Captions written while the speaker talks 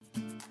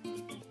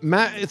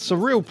Matt, it's a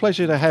real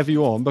pleasure to have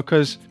you on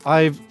because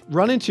I've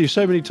run into you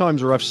so many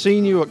times or I've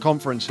seen you at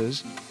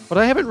conferences, but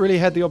I haven't really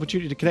had the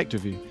opportunity to connect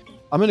with you.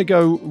 I'm going to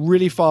go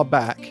really far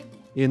back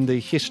in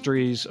the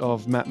histories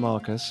of Matt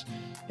Marcus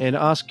and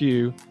ask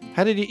you,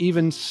 how did you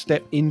even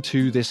step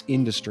into this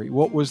industry?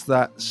 What was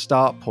that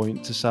start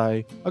point to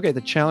say, okay,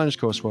 the challenge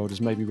course world is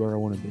maybe where I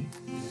want to be?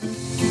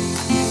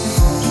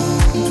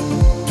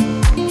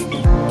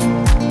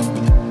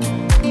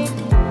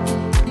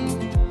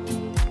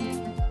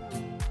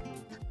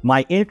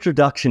 My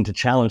introduction to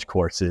challenge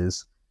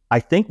courses,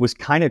 I think, was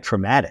kind of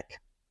traumatic.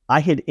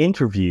 I had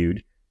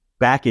interviewed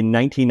back in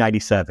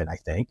 1997, I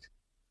think,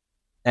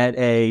 at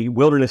a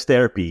wilderness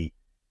therapy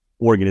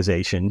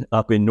organization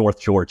up in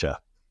North Georgia.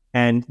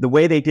 And the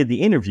way they did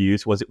the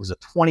interviews was it was a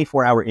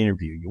 24-hour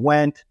interview. You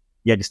went,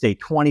 you had to stay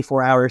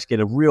 24 hours, get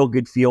a real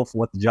good feel for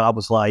what the job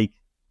was like,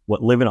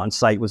 what living on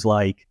site was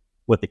like,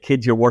 what the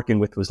kids you're working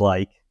with was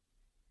like.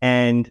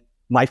 And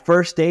my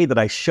first day that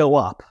I show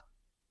up,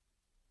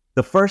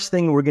 the first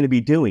thing we're going to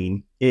be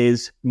doing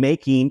is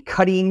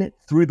cutting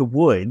through the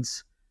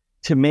woods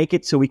to make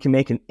it so we can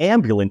make an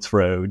ambulance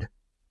road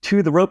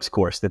to the ropes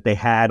course that they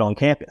had on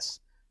campus.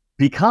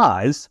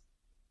 Because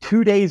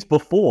 2 days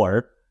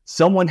before,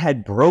 someone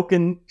had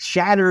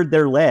shattered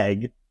their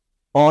leg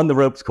on the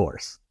ropes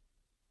course.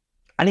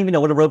 I didn't even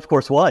know what a ropes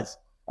course was.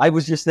 I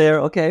was just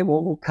there, okay,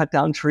 well, we'll cut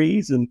down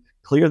trees and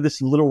clear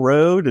this little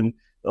road. And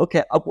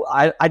okay,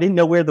 I didn't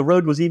know where the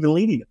road was even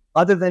leading,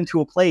 other than to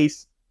a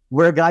place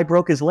where a guy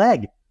broke his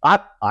leg.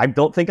 I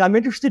don't think I'm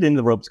interested in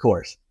the ropes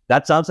course.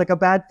 That sounds like a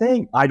bad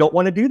thing. I don't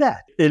want to do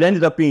that. It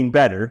ended up being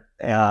better.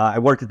 I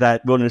worked at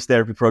that wilderness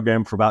therapy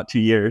program for about 2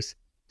 years.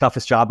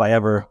 Toughest job I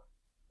ever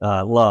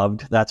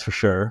loved, that's for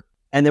sure.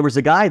 And there was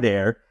a guy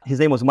there, his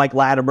name was Mike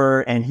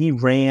Latimer, and he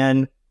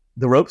ran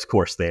the ropes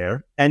course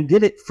there and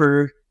did it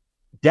for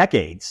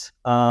decades.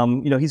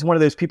 He's one of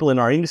those people in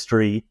our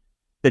industry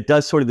that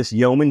does sort of this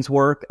yeoman's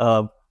work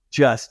of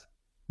just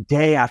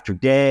day after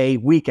day,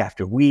 week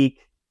after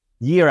week,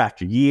 year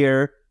after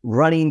year,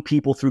 running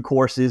people through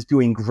courses,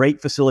 doing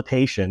great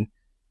facilitation,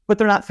 but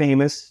they're not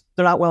famous.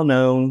 They're not well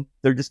known.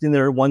 They're just in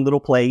their one little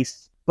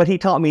place. But he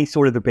taught me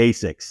sort of the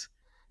basics.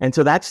 And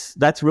so that's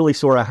really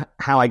sort of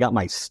how I got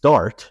my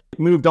start.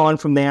 Moved on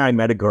from there. I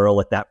met a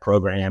girl at that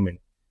program, and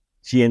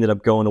she ended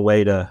up going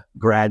away to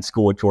grad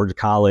school at Georgia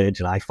College,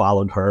 and I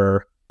followed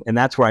her. And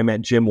that's where I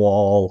met Jim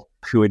Wall,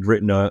 who had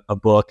written a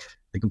book,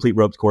 The Complete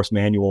Ropes Course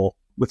Manual,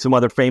 with some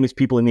other famous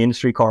people in the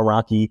industry. Carl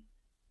Ronke,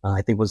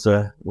 I think, was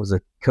a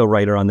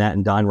co-writer on that,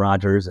 and Don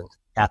Rogers and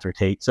Catherine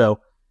Tate. So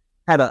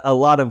had a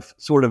lot of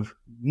sort of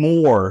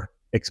more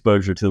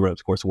exposure to the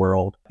ropes course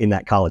world in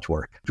that college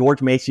work.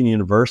 George Mason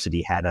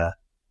University had a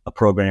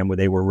program where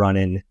they were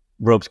running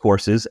ropes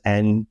courses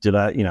and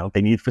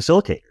they needed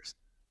facilitators.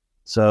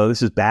 So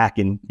this is back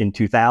in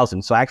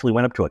 2000. So I actually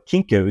went up to a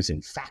Kinko's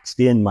and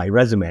faxed in my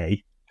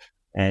resume.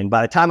 And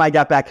by the time I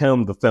got back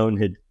home, the phone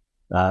had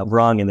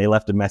rung and they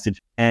left a message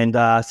and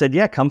said,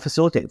 yeah, come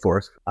facilitate for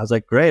us. I was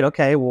like, great.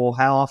 Okay. Well,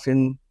 how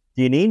often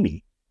do you need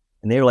me?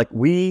 And they were like,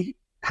 we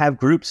have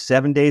groups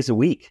 7 days a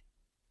week.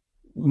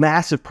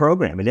 Massive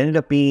program. It ended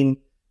up being,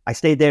 I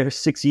stayed there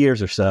 6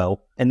 years or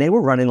so, and they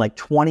were running like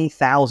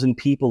 20,000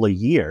 people a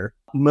year,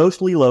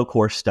 mostly low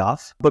course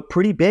stuff, but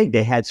pretty big.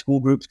 They had school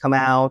groups come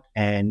out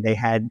and they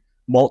had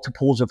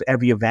multiples of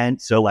every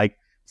event. So like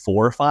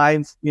 4 or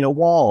 5,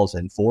 walls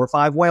and 4 or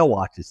 5 whale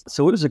watches.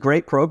 So it was a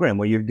great program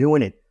where you're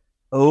doing it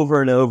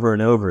over and over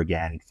and over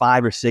again,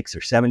 5 or 6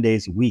 or 7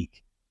 days a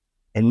week.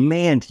 And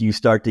man, do you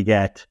start to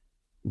get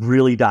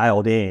really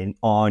dialed in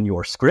on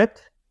your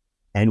script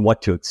and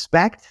what to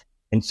expect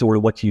and sort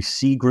of what you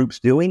see groups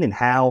doing and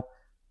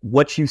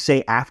what you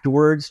say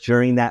afterwards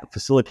during that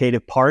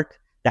facilitative part,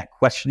 that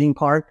questioning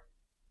part,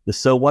 the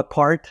so what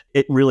part.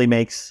 It really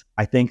makes,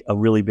 I think, a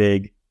really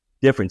big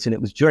difference. And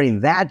it was during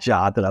that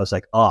job that I was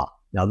like,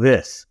 now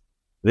this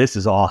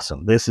is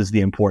awesome. This is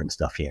the important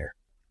stuff here.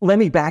 Let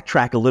me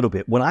backtrack a little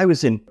bit. When I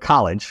was in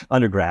college,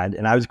 undergrad,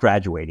 and I was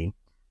graduating,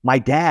 my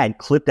dad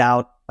clipped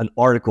out an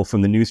article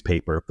from the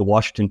newspaper, the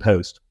Washington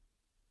Post,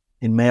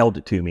 and mailed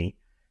it to me.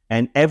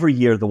 And every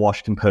year, the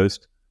Washington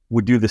Post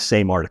would do the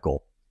same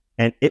article.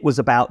 And it was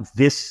about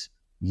this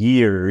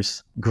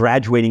year's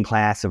graduating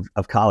class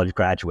of college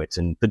graduates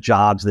and the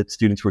jobs that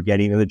students were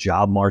getting and the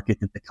job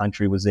market that the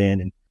country was in.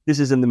 And this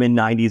is in the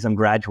mid-90s. I'm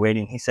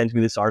graduating. He sends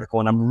me this article,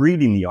 and I'm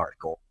reading the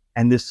article.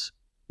 And this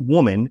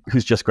woman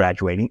who's just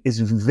graduating is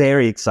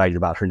very excited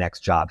about her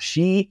next job.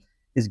 She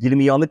is getting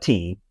me on the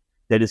team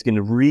that is going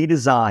to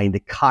redesign the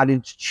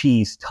cottage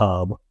cheese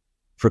tub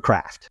for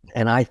Kraft.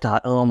 And I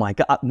thought, oh my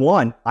God,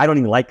 one, I don't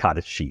even like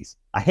cottage cheese.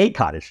 I hate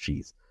cottage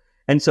cheese.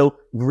 And so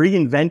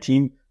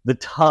reinventing the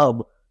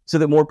tub so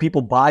that more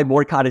people buy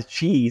more cottage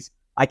cheese,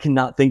 I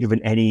cannot think of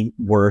any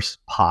worse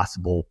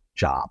possible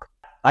job.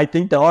 I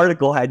think the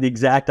article had the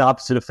exact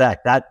opposite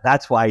effect.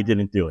 That's why I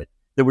didn't do it.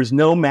 There was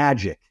no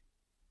magic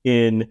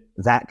in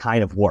that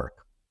kind of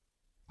work.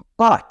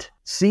 But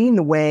seeing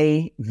the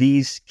way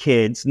these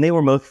kids, and they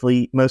were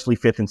mostly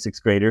fifth and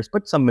sixth graders,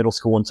 but some middle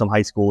school and some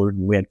high schoolers,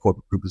 and we had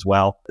corporate group as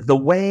well, the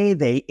way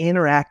they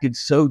interacted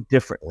so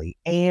differently.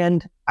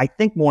 And I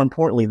think more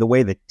importantly, the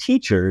way the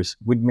teachers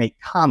would make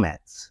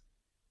comments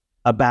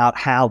about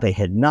how they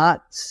had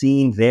not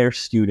seen their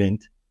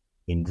student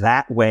in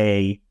that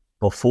way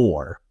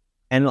before.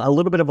 And a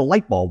little bit of a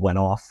light bulb went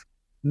off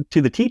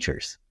to the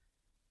teachers.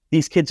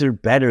 These kids are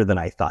better than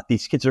I thought.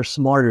 These kids are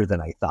smarter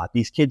than I thought.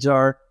 These kids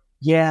are,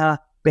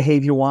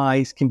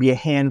 behavior-wise can be a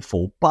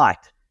handful, but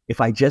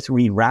if I just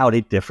reroute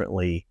it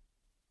differently,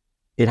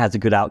 it has a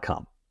good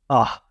outcome.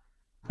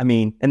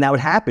 And that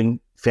would happen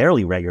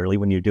fairly regularly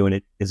when you're doing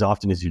it as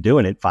often as you're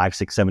doing it, 5,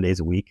 6, 7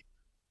 days a week.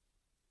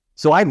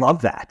 So I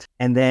love that.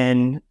 And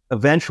then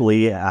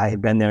eventually I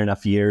had been there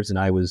enough years and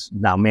I was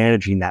now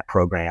managing that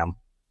program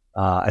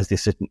as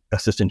the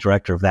assistant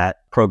director of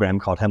that program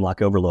called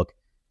Hemlock Overlook.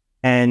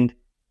 And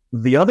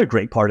the other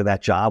great part of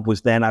that job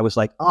was then I was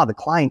like, the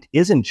client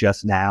isn't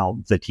just now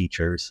the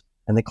teachers,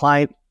 and the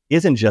client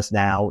isn't just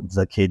now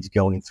the kids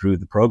going through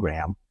the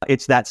program.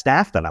 It's that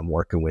staff that I'm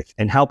working with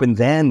and helping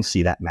them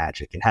see that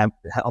magic and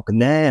helping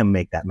them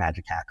make that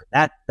magic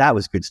happen. That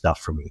was good stuff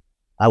for me.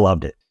 I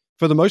loved it.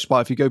 For the most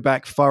part, if you go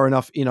back far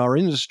enough in our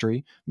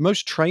industry,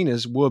 most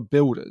trainers were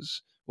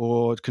builders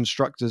or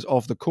constructors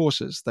of the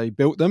courses. They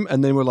built them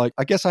and then were like,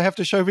 I guess I have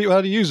to show people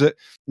how to use it.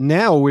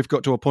 Now we've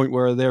got to a point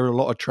where there are a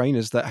lot of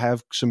trainers that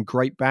have some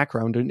great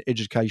background in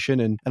education.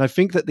 And I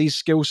think that these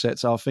skill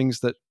sets are things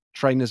that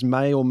trainers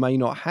may or may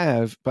not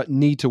have, but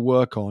need to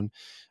work on.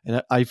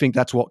 And I think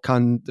that's what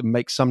can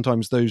make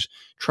sometimes those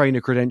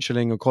trainer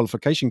credentialing or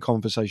qualification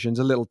conversations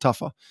a little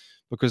tougher,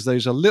 because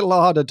those are a little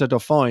harder to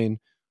define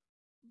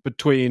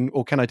between,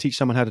 or can I teach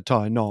someone how to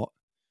tie a knot?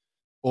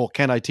 Or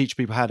can I teach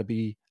people how to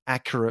be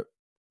accurate,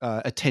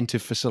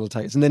 attentive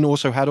facilitators? And then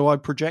also, how do I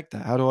project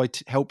that? How do I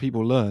help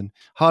people learn?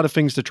 Harder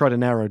things to try to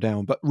narrow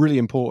down, but really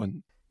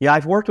important. Yeah,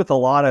 I've worked with a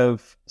lot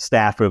of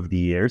staff over the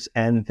years,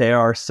 and there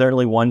are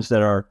certainly ones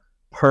that are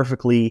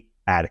perfectly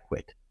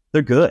adequate.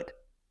 They're good.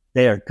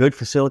 They are good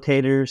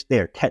facilitators. They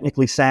are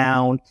technically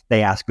sound.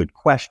 They ask good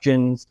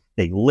questions.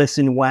 They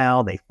listen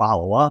well. They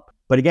follow up.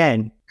 But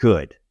again,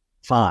 good,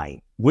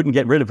 fine. Wouldn't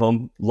get rid of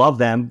them. Love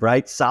them,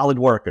 right? Solid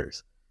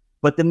workers.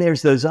 But then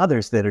there's those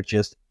others that are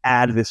just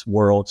out of this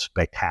world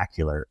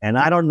spectacular. And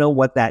I don't know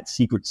what that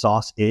secret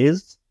sauce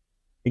is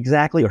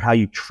exactly, or how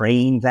you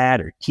train that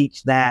or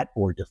teach that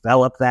or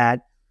develop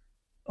that,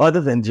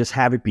 other than just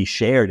have it be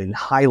shared and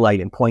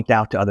highlight and point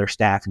out to other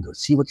staff and go,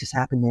 see what just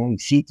happened there?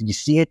 Did you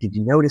see it? Did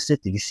you notice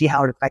it? Did you see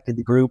how it affected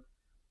the group?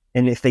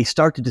 And if they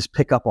start to just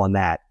pick up on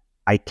that,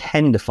 I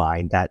tend to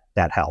find that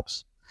that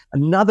helps.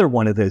 Another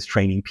one of those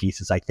training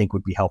pieces I think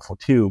would be helpful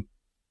too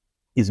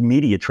is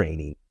media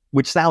training,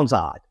 which sounds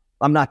odd.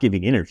 I'm not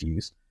giving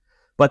interviews,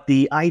 but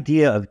the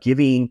idea of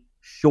giving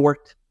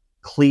short,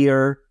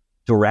 clear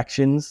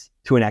directions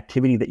to an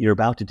activity that you're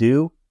about to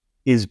do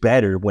is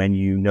better when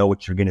you know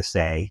what you're going to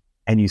say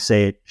and you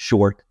say it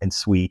short and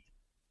sweet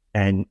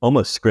and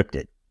almost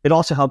scripted. It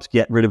also helps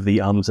get rid of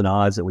the ums and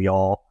ahs that we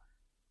all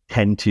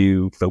tend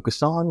to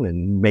focus on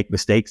and make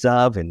mistakes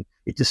of, and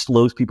it just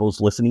slows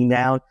people's listening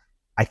down.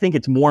 I think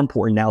it's more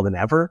important now than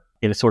ever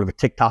in a sort of a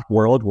TikTok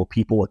world where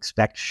people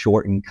expect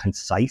short and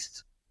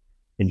concise,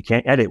 and you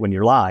can't edit when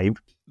you're live.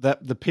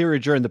 That the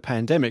period during the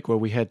pandemic where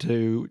we had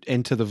to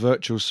enter the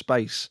virtual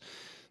space,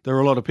 there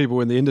were a lot of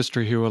people in the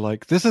industry who were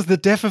like, this is the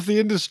death of the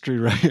industry,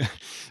 right?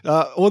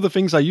 All the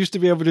things I used to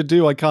be able to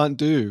do, I can't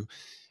do.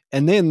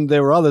 And then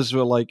there were others who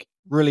were like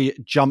really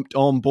jumped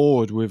on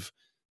board with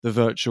the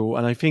virtual.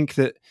 And I think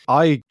that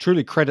I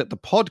truly credit the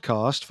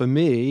podcast for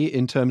me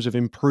in terms of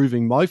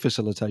improving my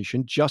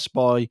facilitation just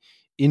by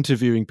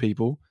interviewing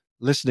people,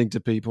 listening to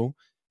people,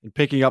 and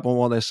picking up on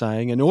what they're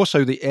saying, and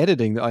also the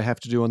editing that I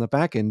have to do on the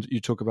back end. You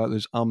talk about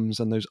those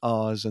ums and those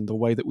ahs and the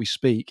way that we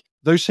speak.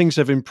 Those things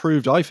have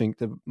improved, I think,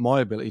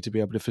 my ability to be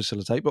able to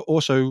facilitate, but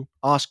also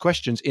ask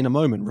questions in a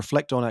moment,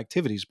 reflect on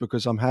activities,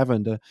 because I'm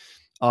having to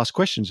ask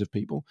questions of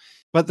people.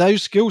 But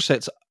those skill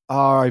sets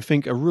are, I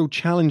think, a real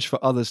challenge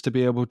for others to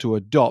be able to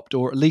adopt,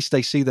 or at least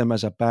they see them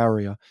as a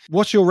barrier.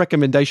 What's your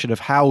recommendation of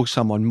how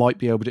someone might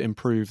be able to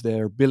improve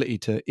their ability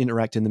to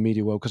interact in the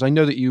media world? Because I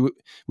know that you,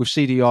 with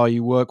CDI,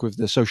 you work with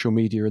the social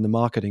media and the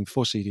marketing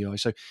for CDI.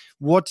 So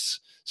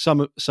what's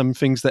some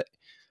things that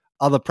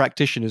other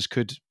practitioners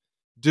could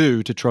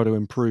do to try to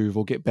improve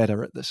or get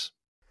better at this?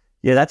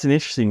 Yeah, that's an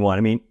interesting one.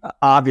 I mean,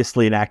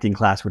 obviously an acting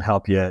class would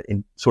help you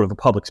in sort of a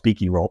public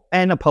speaking role,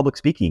 and a public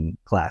speaking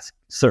class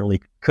certainly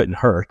couldn't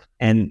hurt.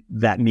 And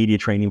that media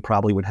training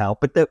probably would help.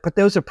 But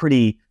those are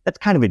that's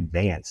kind of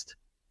advanced,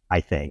 I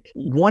think.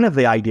 One of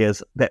the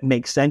ideas that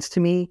makes sense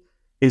to me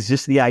is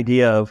just the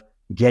idea of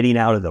getting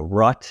out of the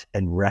rut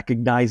and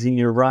recognizing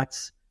your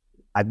ruts.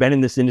 I've been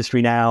in this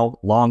industry now,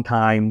 long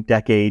time,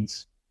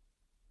 decades.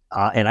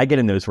 And I get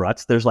in those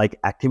ruts. There's like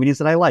activities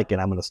that I like, and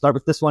I'm going to start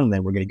with this one, and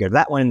then we're going to go to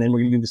that one, and then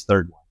we're going to do this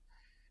third one.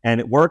 And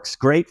it works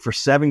great for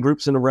 7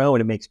 groups in a row,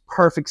 and it makes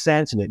perfect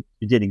sense, and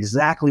it did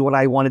exactly what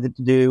I wanted it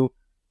to do.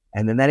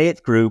 And then that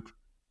 8th group,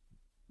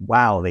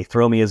 wow, they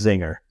throw me a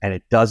zinger and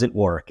it doesn't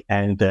work.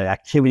 And the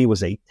activity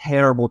was a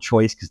terrible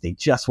choice because they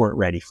just weren't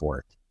ready for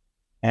it.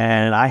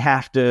 And I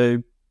have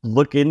to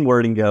look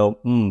inward and go,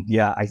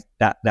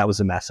 that was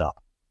a mess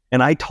up.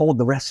 And I told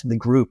the rest of the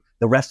group,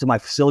 the rest of my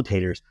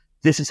facilitators,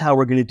 this is how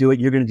we're going to do it.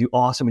 You're going to do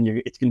awesome and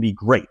it's going to be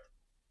great.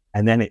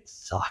 And then it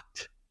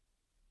sucked.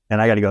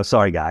 And I got to go,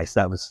 sorry guys,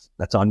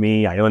 that's on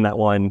me. I own that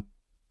one.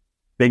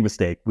 Big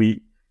mistake.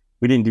 We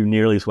didn't do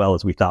nearly as well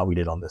as we thought we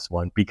did on this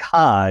one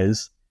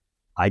because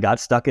I got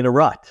stuck in a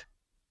rut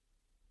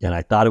and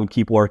I thought it would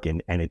keep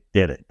working and it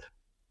didn't.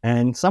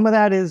 And some of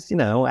that is,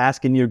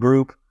 asking your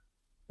group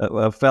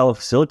of fellow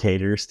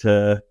facilitators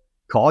to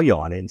call you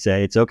on it and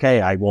say, it's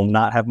okay. I will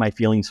not have my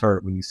feelings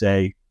hurt when you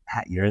say,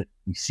 you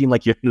seem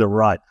like you're in a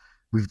rut.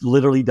 We've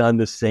literally done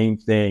the same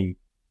thing.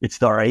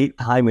 It's our 8th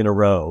time in a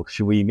row.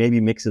 Should we maybe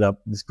mix it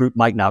up? This group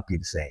might not be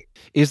the same.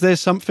 Is there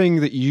something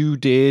that you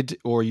did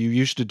or you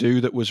used to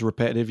do that was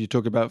repetitive? You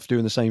talk about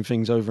doing the same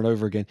things over and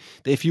over again.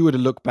 That if you were to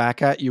look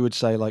back at, you would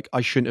say like,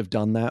 I shouldn't have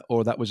done that,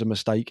 or that was a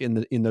mistake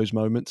in those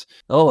moments.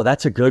 Oh,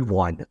 that's a good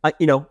one.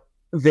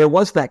 There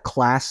was that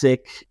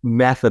classic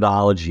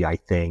methodology, I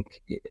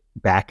think,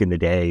 back in the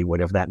day,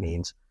 whatever that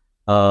means,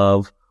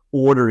 of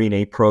ordering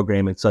a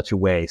program in such a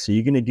way. So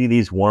you're going to do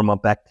these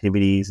warm-up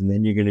activities, and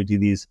then you're going to do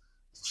these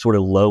sort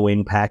of low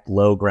impact,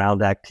 low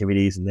ground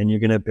activities. And then you're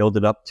going to build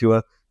it up to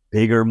a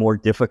bigger, more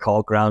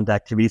difficult ground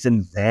activities.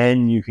 And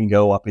then you can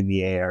go up in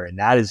the air. And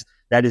that is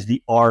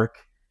the arc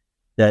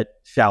that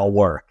shall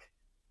work.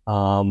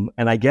 And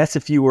I guess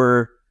if you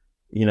were,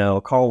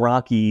 Carl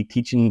Ronke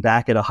teaching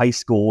back at a high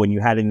school and you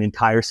had an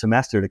entire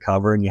semester to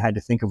cover and you had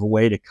to think of a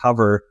way to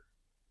cover,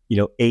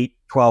 8,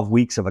 12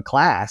 weeks of a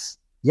class,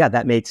 yeah,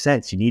 that made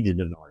sense. You needed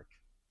an arc.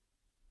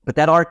 But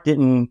that arc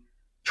didn't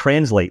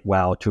translate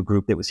well to a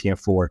group that was here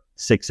for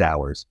 6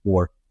 hours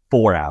or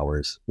 4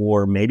 hours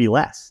or maybe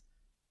less.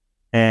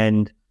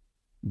 And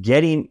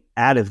getting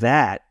out of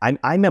that, I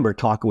remember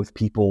talking with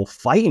people,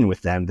 fighting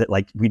with them that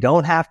like, we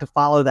don't have to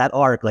follow that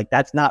arc. Like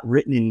that's not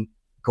written in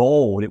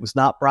gold. It was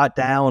not brought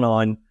down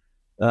on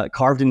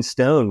carved in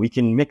stone. We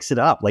can mix it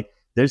up. Like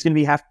there's going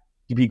to have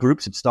to be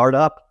groups that start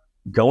up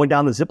going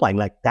down the zip line.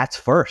 Like that's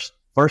first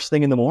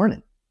thing in the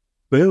morning,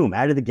 boom,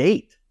 out of the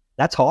gate.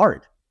 That's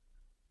hard.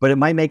 But it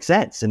might make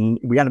sense, and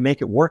we got to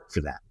make it work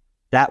for them.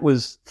 That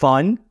was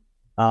fun,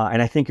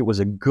 and I think it was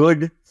a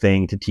good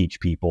thing to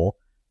teach people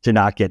to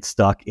not get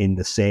stuck in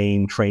the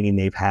same training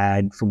they've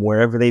had from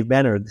wherever they've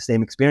been or the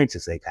same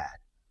experiences they've had.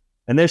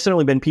 And there's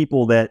certainly been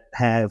people that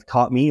have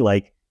taught me,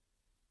 like,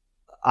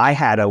 I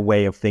had a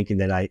way of thinking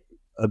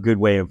a good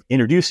way of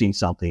introducing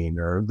something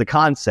or the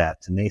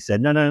concept, and they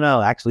said,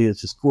 no, actually,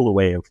 it's just a cooler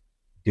way of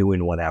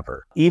doing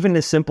whatever. Even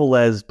as simple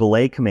as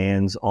belay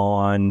commands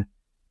on,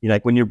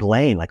 like when you're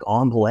belaying, like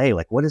on belay,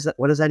 like what does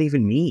that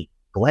even mean?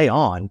 Belay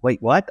on. Wait,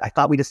 what? I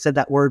thought we just said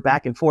that word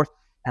back and forth.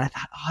 And I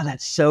thought, oh,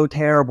 that's so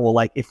terrible.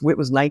 Like if it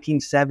was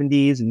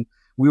 1970s and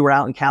we were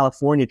out in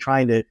California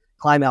trying to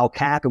climb El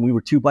Cap and we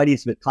were two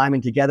buddies but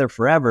climbing together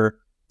forever,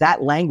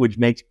 that language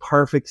makes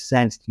perfect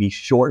sense to be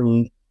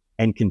shortened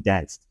and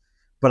condensed.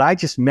 But I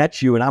just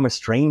met you and I'm a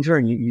stranger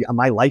and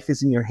my life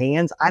is in your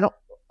hands. I don't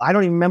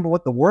even remember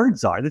what the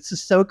words are. This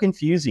is so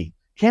confusing.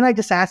 Can't I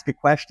just ask a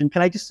question?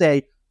 Can I just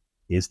say,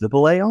 is the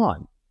belay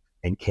on?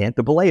 And can't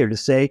the belayer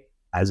just say,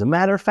 as a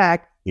matter of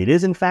fact, it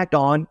is in fact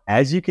on.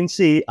 As you can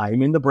see,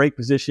 I'm in the brake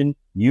position.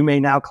 You may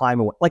now climb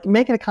away. Like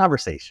making a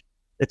conversation.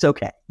 It's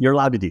okay. You're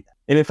allowed to do that.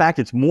 And in fact,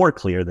 it's more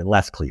clear than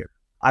less clear.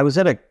 I was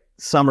at a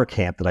summer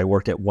camp that I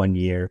worked at one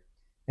year,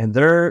 and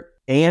their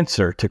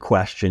answer to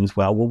questions,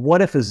 well,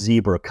 what if a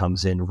zebra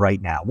comes in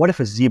right now? What if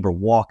a zebra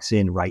walks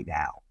in right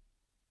now?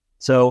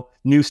 So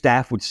new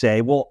staff would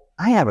say, well,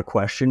 I have a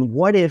question.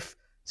 What if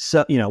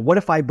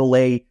I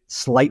belay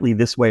slightly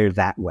this way or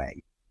that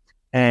way?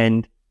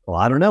 And well,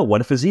 I don't know.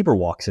 What if a zebra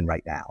walks in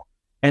right now?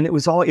 And it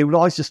would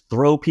always just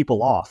throw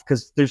people off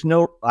because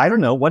I don't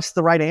know. What's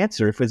the right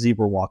answer if a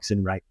zebra walks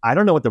in right? I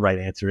don't know what the right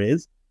answer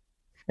is.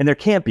 And there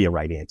can't be a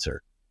right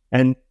answer.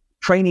 And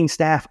training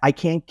staff, I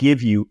can't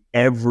give you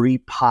every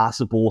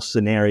possible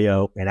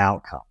scenario and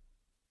outcome.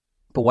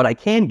 But what I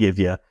can give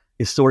you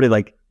is sort of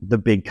like the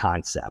big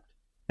concept.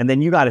 And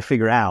then you got to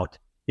figure out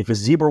if a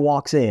zebra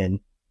walks in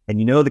and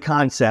you know the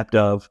concept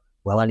of,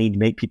 well, I need to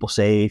make people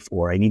safe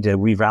or I need to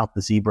reroute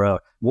the zebra,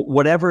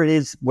 whatever it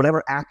is,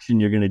 whatever action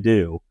you're going to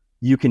do,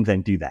 you can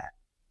then do that.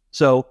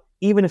 So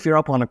even if you're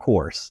up on a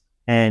course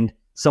and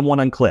someone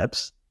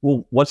unclips,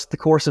 well, what's the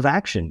course of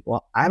action?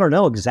 Well, I don't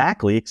know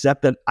exactly,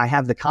 except that I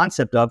have the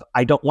concept of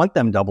I don't want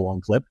them double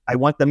unclipped. I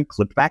want them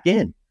clipped back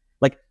in.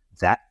 Like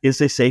that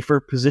is a safer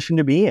position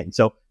to be in.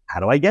 So how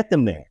do I get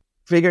them there?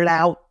 Figure it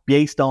out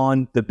based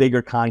on the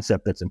bigger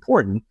concept that's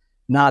important,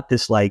 not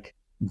this like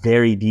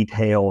very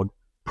detailed,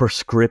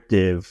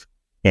 prescriptive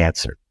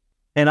answer.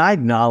 And I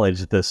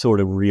acknowledge the sort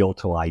of real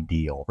to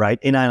ideal, right?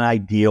 In an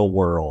ideal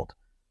world,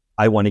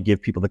 I want to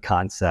give people the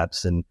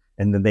concepts and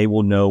then they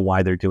will know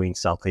why they're doing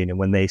something. And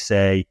when they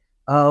say,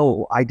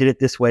 oh, I did it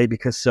this way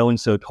because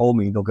so-and-so told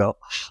me, they'll go,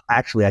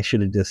 actually, I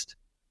should have just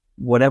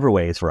whatever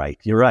way is right.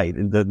 You're right.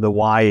 The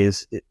why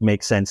it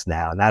makes sense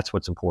now, and that's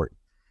what's important.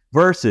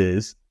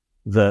 Versus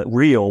the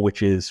real,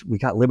 which is we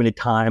got limited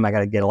time. I got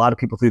to get a lot of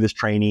people through this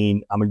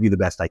training. I'm going to do the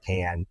best I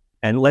can,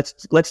 and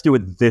let's do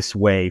it this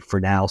way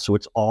for now. So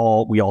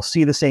we all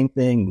see the same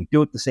thing. We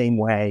do it the same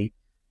way,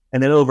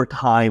 and then over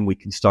time we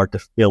can start to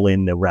fill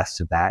in the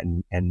rest of that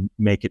and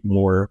make it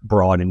more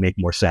broad and make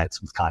more sense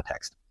with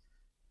context.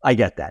 I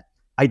get that.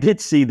 I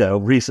did see though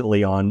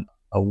recently on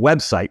a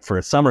website for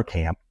a summer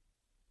camp,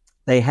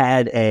 they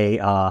had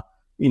a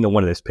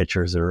one of those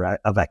pictures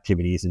of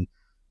activities, and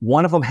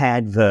one of them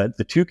had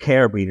the two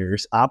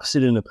carabiners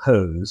opposite and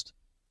opposed,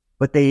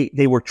 but they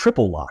were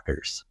triple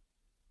lockers.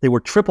 They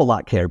were triple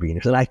lock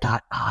carabiners. And I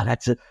thought,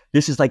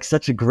 this is like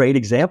such a great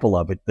example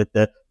of it,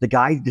 that the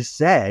guy just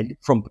said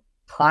from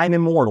time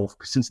immemorial,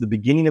 since the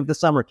beginning of the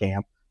summer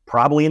camp,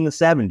 probably in the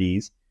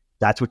 70s,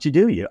 that's what you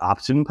do. You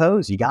opposite and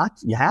oppose. You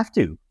have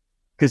to,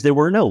 because there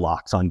were no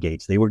locks on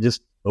gates. They were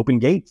just open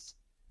gates.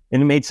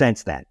 And it made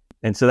sense then.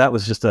 And so that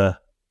was just a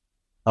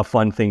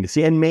fun thing to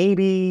see. And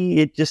maybe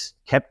it just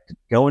kept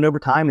going over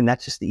time, and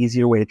that's just the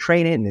easier way to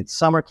train it. And it's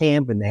summer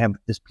camp, and they have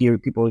this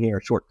period, people here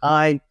a short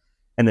time,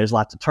 and there's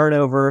lots of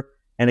turnover.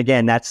 And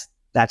again, that's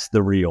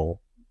the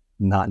real,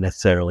 not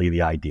necessarily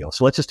the ideal.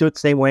 So let's just do it the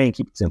same way and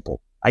keep it simple.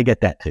 I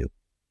get that too.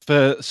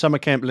 For summer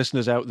camp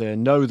listeners out there,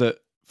 know that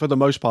for the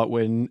most part,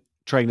 when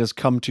trainers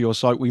come to your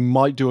site, we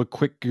might do a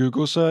quick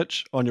Google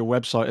search on your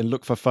website and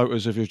look for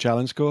photos of your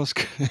challenge course,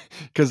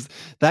 because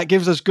that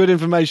gives us good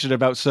information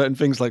about certain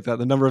things like that.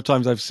 The number of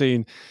times I've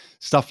seen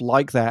stuff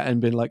like that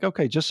and been like,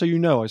 okay, just so you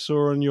know, I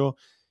saw on your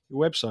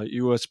website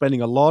you were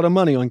spending a lot of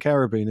money on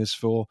carabiners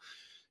for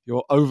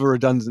your over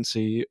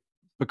redundancy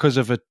because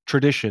of a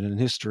tradition and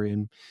history,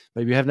 and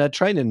maybe you haven't had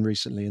training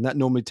recently, and that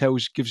normally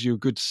gives you a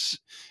good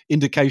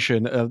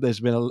indication of there's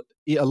been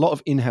a lot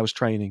of in-house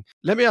training.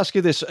 Let me ask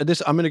you this.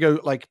 I'm going to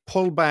go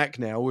pull back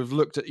now. We've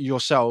looked at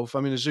yourself.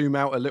 I'm going to zoom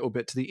out a little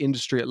bit to the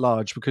industry at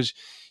large, because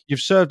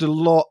you've served a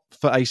lot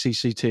for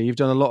ACCT. You've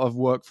done a lot of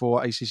work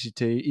for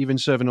ACCT, even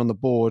serving on the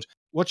board.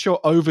 What's your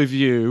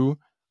overview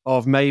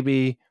of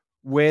maybe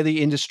where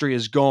the industry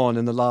has gone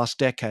in the last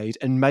decade,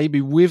 and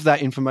maybe with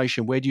that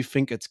information, where do you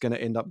think it's going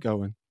to end up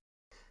going?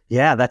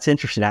 Yeah, that's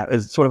interesting.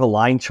 It's sort of a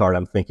line chart,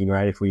 I'm thinking,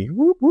 right? If we,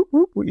 whoop, whoop,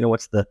 whoop,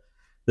 what's the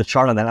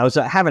chart on that? I was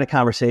having a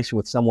conversation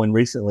with someone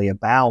recently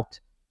about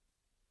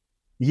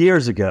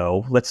years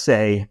ago, let's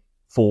say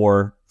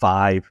 4,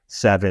 5,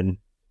 7,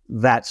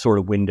 that sort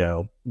of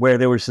window, where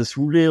there was this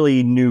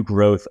really new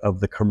growth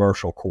of the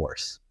commercial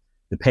course,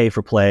 the pay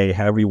for play,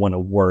 however you want to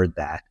word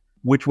that,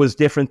 which was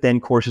different than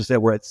courses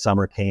that were at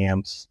summer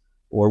camps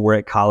or were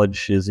at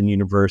colleges and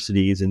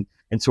universities and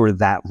sort of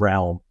that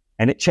realm.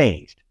 And it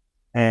changed.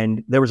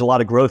 And there was a lot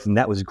of growth, and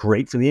that was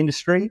great for the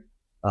industry.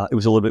 It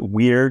was a little bit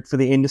weird for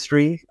the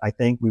industry. I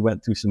think we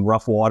went through some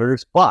rough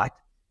waters, but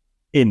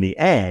in the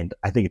end,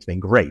 I think it's been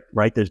great,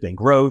 right? There's been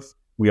growth.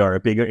 We are a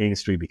bigger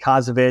industry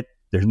because of it.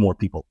 There's more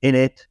people in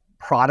it.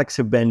 Products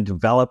have been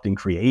developed and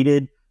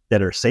created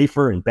that are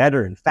safer and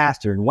better and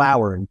faster and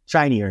wower and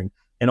shinier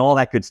and all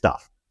that good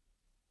stuff.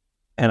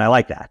 And I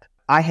like that.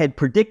 I had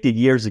predicted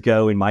years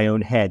ago in my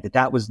own head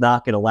that was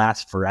not going to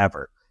last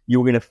forever. You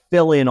were going to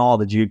fill in all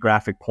the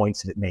geographic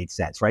points that it made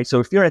sense, right?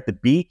 So if you're at the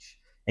beach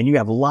and you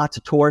have lots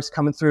of tourists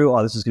coming through,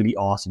 this is going to be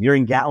awesome. You're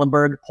in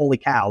Gatlinburg, holy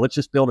cow, let's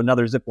just build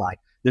another zip line.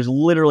 There's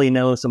literally an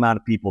endless amount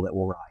of people that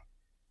will ride.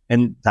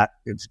 And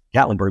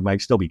Gatlinburg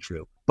might still be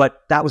true,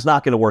 but that was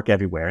not going to work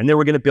everywhere. And they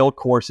were going to build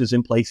courses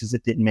in places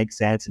that didn't make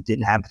sense and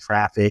didn't have the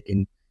traffic,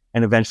 and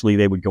eventually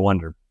they would go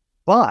under.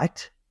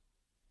 But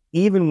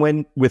even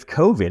with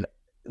COVID,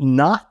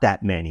 not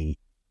that many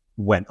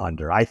went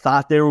under. I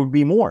thought there would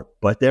be more,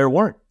 but there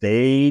weren't.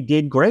 They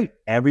did great.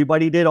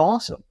 Everybody did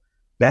awesome.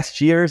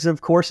 Best years of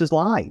courses'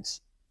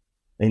 lives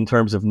in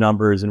terms of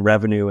numbers and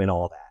revenue and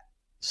all that.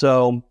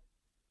 So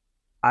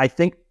I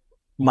think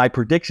my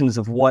predictions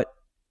of what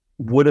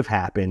would have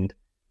happened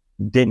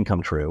didn't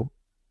come true.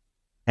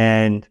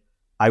 And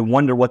I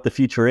wonder what the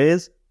future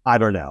is. I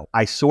don't know.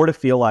 I sort of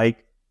feel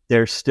like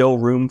there's still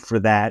room for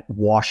that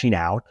washing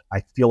out.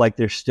 I feel like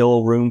there's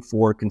still room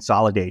for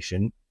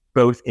consolidation,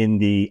 both in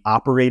the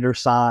operator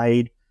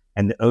side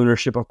and the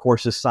ownership of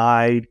courses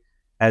side,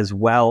 as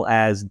well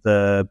as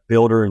the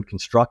builder and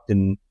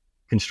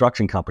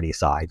construction company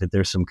side, that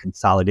there's some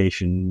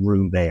consolidation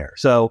room there.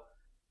 So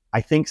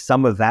I think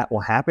some of that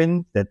will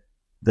happen, that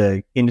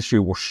the industry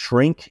will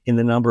shrink in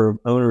the number of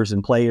owners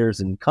and players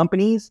and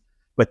companies,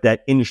 but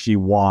that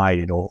industry-wide,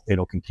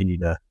 it'll continue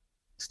to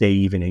stay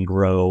even and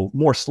grow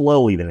more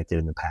slowly than it did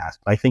in the past.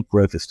 But I think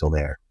growth is still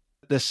there.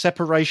 The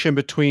separation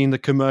between the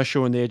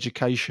commercial and the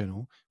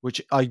educational,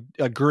 which I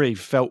agree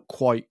felt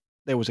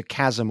there was a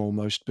chasm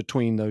almost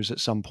between those at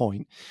some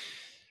point,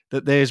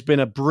 that there's been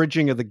a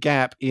bridging of the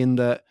gap in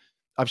that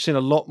I've seen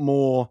a lot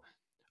more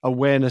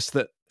awareness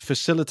that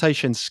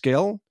facilitation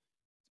skill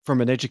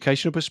from an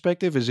educational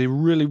perspective is a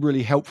really,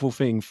 really helpful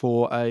thing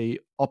for a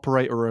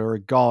operator or a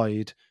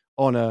guide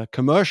on a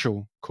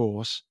commercial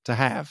course to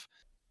have.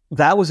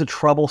 That was a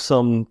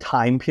troublesome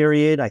time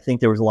period. I think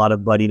there was a lot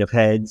of butting of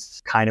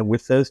heads kind of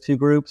with those two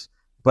groups.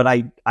 But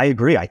I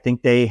agree. I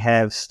think they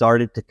have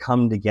started to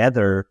come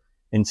together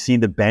and see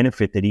the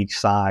benefit that each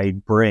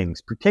side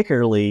brings,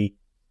 particularly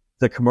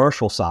the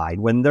commercial side.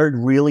 When they're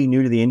really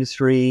new to the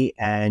industry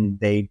and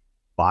they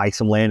buy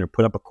some land or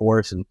put up a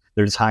course and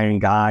they're just hiring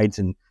guides,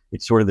 and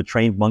it's sort of the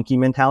trained monkey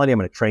mentality. I'm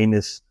going to train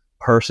this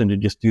person to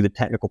just do the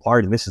technical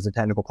part, and this is the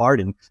technical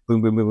part, and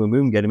boom, boom, boom, boom,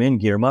 boom, get them in,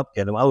 gear them up,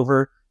 get them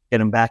over, get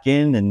them back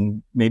in,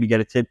 and maybe get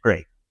a tip.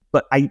 Great.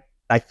 But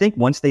I think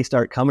once they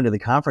start coming to the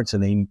conference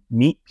and they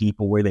meet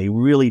people where they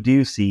really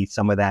do see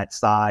some of that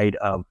side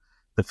of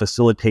the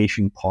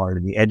facilitation part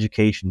and the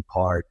education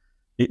part,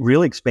 it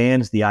really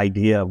expands the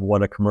idea of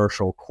what a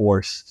commercial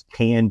course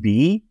can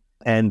be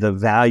and the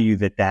value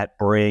that that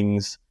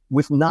brings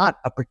with not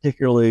a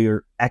particularly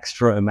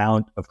extra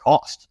amount of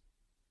cost.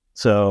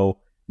 So,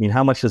 I mean,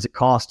 how much does it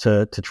cost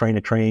to train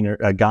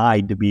a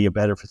guide to be a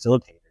better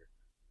facilitator?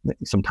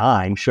 Some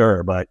time,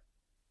 sure, but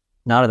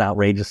not an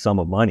outrageous sum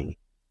of money.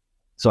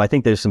 So I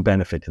think there's some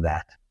benefit to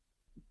that.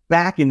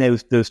 Back in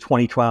those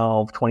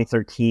 2012,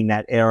 2013,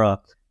 that era,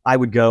 I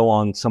would go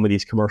on some of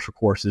these commercial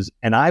courses,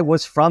 and I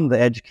was from the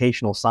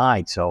educational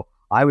side, so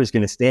I was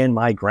going to stand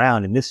my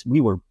ground, and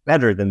we were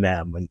better than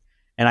them.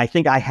 And I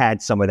think I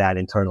had some of that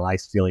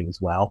internalized feeling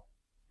as well.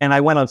 And I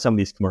went on some of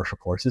these commercial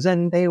courses,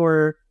 and they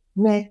were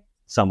meh,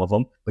 some of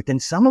them, but then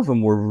some of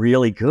them were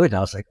really good. And I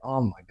was like, oh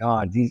my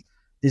God,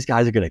 these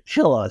guys are going to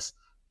kill us.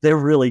 They're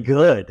really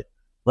good.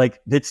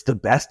 Like, it's the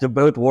best of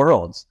both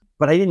worlds.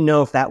 But I didn't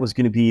know if that was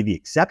going to be the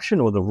exception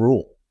or the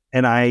rule.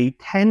 And I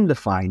tend to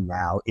find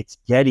now it's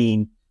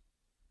getting,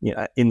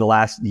 in the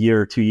last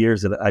year or 2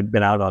 years that I've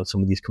been out on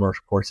some of these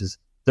commercial courses,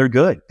 they're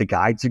good. The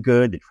guides are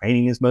good. The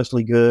training is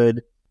mostly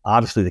good.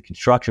 Obviously, the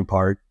construction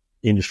part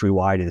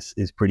industry-wide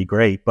is pretty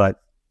great,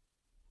 but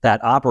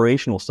that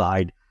operational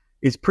side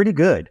is pretty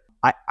good.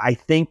 I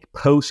think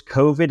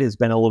post-COVID has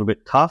been a little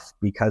bit tough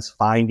because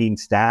finding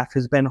staff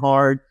has been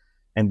hard.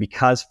 And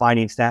because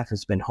finding staff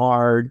has been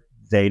hard,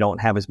 they don't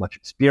have as much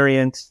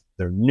experience.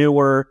 They're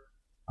newer.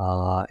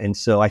 And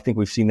so I think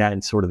we've seen that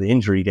in sort of the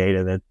injury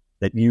data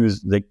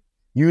that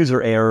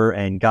user error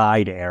and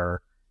guide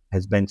error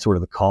has been sort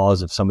of the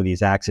cause of some of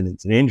these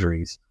accidents and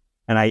injuries.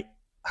 And I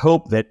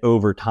hope that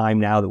over time,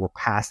 now that we're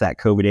past that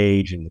COVID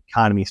age and the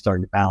economy is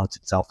starting to balance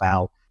itself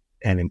out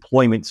and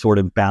employment sort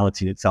of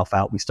balancing itself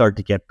out, we start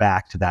to get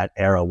back to that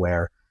era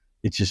where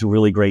it's just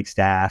really great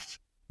staff.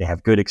 They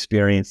have good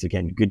experience, they're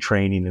getting good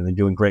training, and they're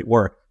doing great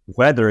work,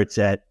 whether it's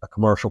at a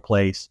commercial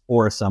place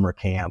or a summer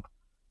camp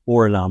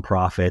or a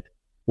nonprofit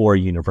or a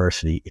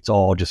university. It's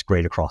all just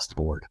great across the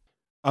board.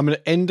 I'm going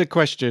to end the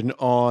question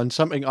on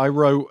something. I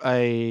wrote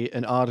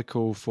an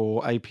article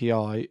for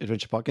API,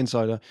 Adventure Park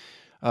Insider,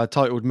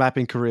 titled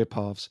Mapping Career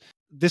Paths.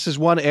 This is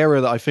one area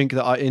that I think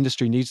that our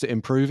industry needs to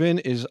improve in,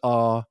 is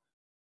our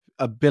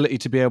ability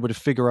to be able to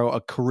figure out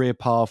a career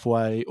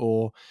pathway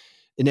or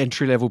an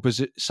entry-level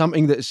position,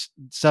 something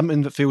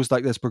that feels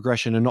like there's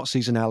progression and not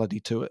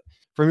seasonality to it.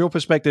 From your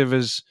perspective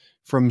as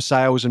from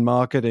sales and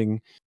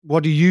marketing,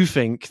 what do you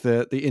think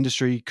that the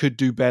industry could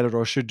do better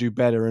or should do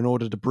better in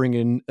order to bring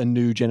in a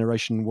new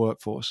generation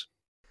workforce?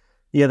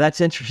 Yeah, that's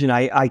interesting.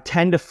 I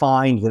tend to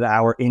find that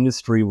our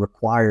industry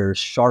requires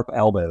sharp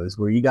elbows,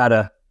 where you got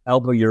to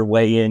elbow your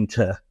way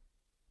into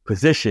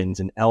positions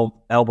and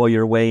elbow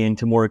your way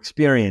into more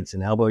experience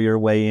and elbow your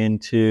way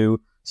into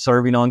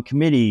serving on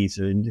committees,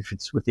 and if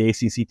it's with the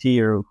ACCT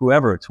or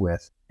whoever it's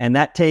with. And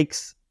that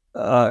takes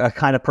a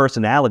kind of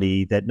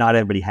personality that not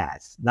everybody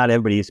has. Not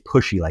everybody is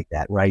pushy like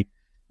that, right?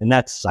 And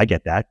I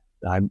get that.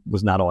 I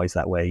was not always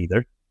that way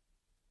either.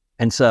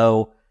 And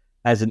so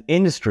as an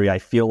industry, I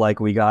feel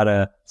like we got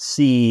to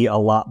see a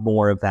lot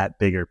more of that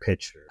bigger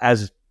picture.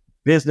 As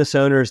business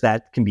owners,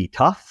 that can be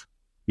tough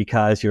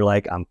because you're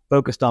like, I'm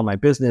focused on my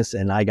business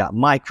and I got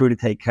my crew to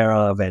take care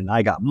of and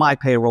I got my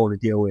payroll to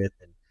deal with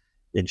and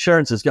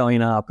insurance is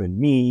going up and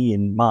me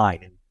and mine.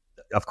 And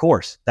of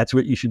course, that's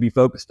what you should be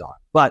focused on.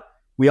 But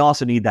we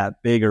also need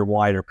that bigger,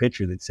 wider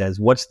picture that says,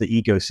 what's the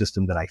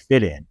ecosystem that I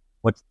fit in?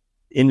 What's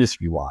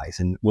industry-wise?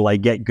 And will I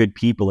get good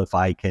people if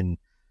I can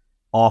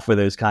offer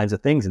those kinds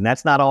of things? And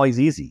that's not always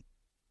easy.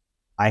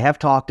 I have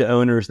talked to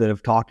owners that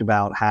have talked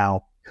about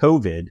how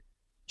COVID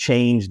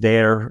changed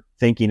their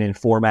thinking and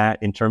format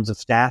in terms of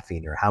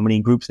staffing or how many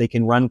groups they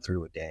can run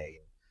through a day,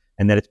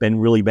 and that it's been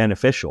really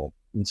beneficial.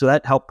 And so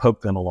that helped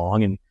poke them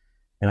along. And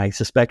I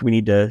suspect we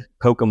need to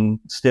poke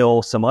them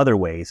still some other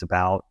ways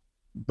about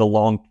the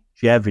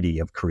longevity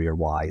of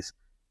career-wise.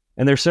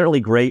 And there's certainly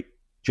great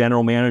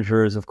general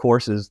managers of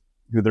courses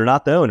who they're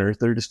not the owners,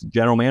 they're just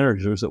general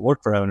managers that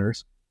work for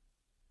owners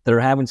that are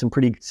having some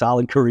pretty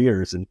solid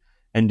careers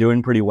and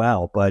doing pretty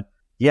well. But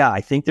yeah,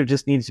 I think there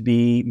just needs to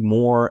be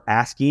more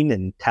asking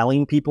and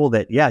telling people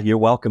that, yeah, you're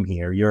welcome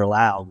here, you're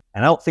allowed.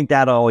 And I don't think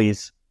that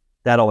always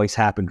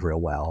happened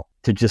real well,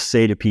 to just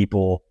say to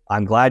people,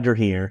 I'm glad you're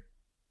here.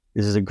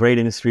 This is a great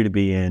industry to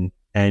be in,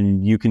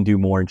 and you can do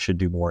more and should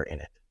do more in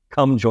it.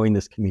 Come join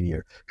this community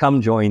or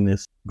come join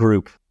this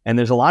group. And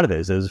there's a lot of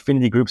those. Those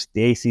affinity groups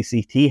the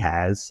ACCT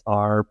has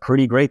are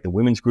pretty great. The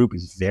women's group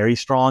is very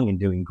strong and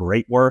doing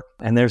great work.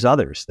 And there's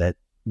others that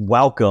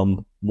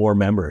welcome more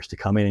members to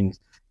come in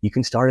You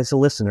can start as a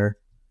listener,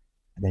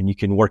 and then you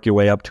can work your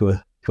way up to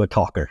a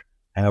talker,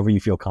 however you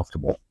feel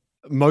comfortable.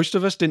 Most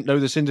of us didn't know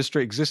this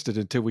industry existed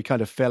until we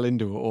kind of fell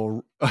into it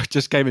or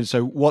just came in.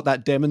 So what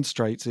that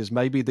demonstrates is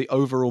maybe the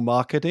overall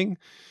marketing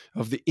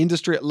of the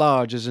industry at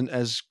large isn't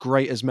as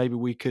great as maybe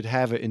we could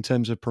have it in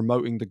terms of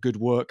promoting the good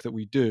work that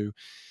we do.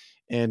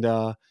 And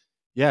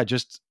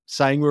just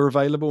saying we're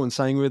available and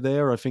saying we're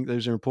there, I think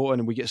those are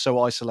important. And we get so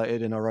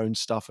isolated in our own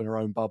stuff and our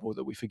own bubble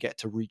that we forget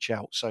to reach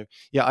out. So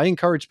yeah, I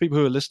encourage people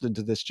who are listening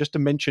to this just to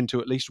mention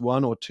to at least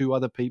one or two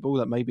other people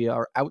that maybe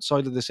are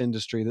outside of this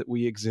industry that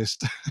we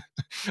exist.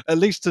 At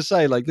least to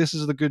say, like, this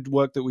is the good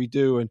work that we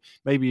do, and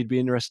maybe you'd be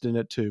interested in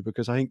it too,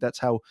 because I think that's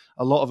how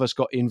a lot of us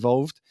got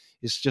involved.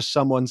 It's just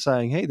someone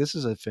saying, hey, this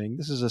is a thing.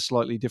 This is a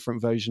slightly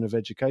different version of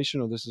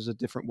education, or this is a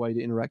different way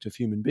to interact with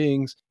human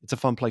beings. It's a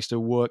fun place to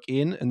work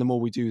in. And the more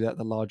we do that,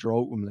 the larger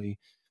ultimately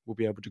we'll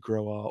be able to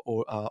grow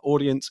our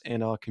audience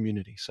and our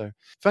community. So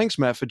thanks,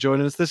 Matt, for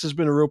joining us. This has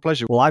been a real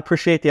pleasure. Well, I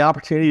appreciate the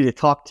opportunity to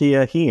talk to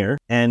you here.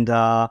 And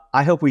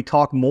I hope we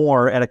talk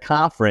more at a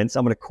conference.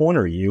 I'm going to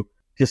corner you.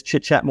 Just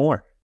chit-chat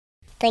more.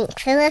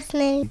 Thanks for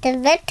listening to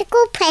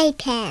Vertical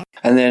Playcast.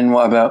 And then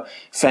what about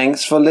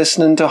thanks for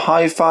listening to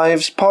High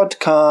Fives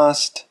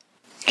podcast?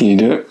 Can you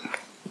do it?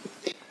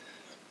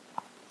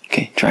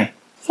 Okay, try.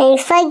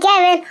 Thanks for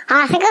giving.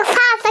 I think a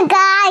pasta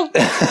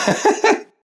guy.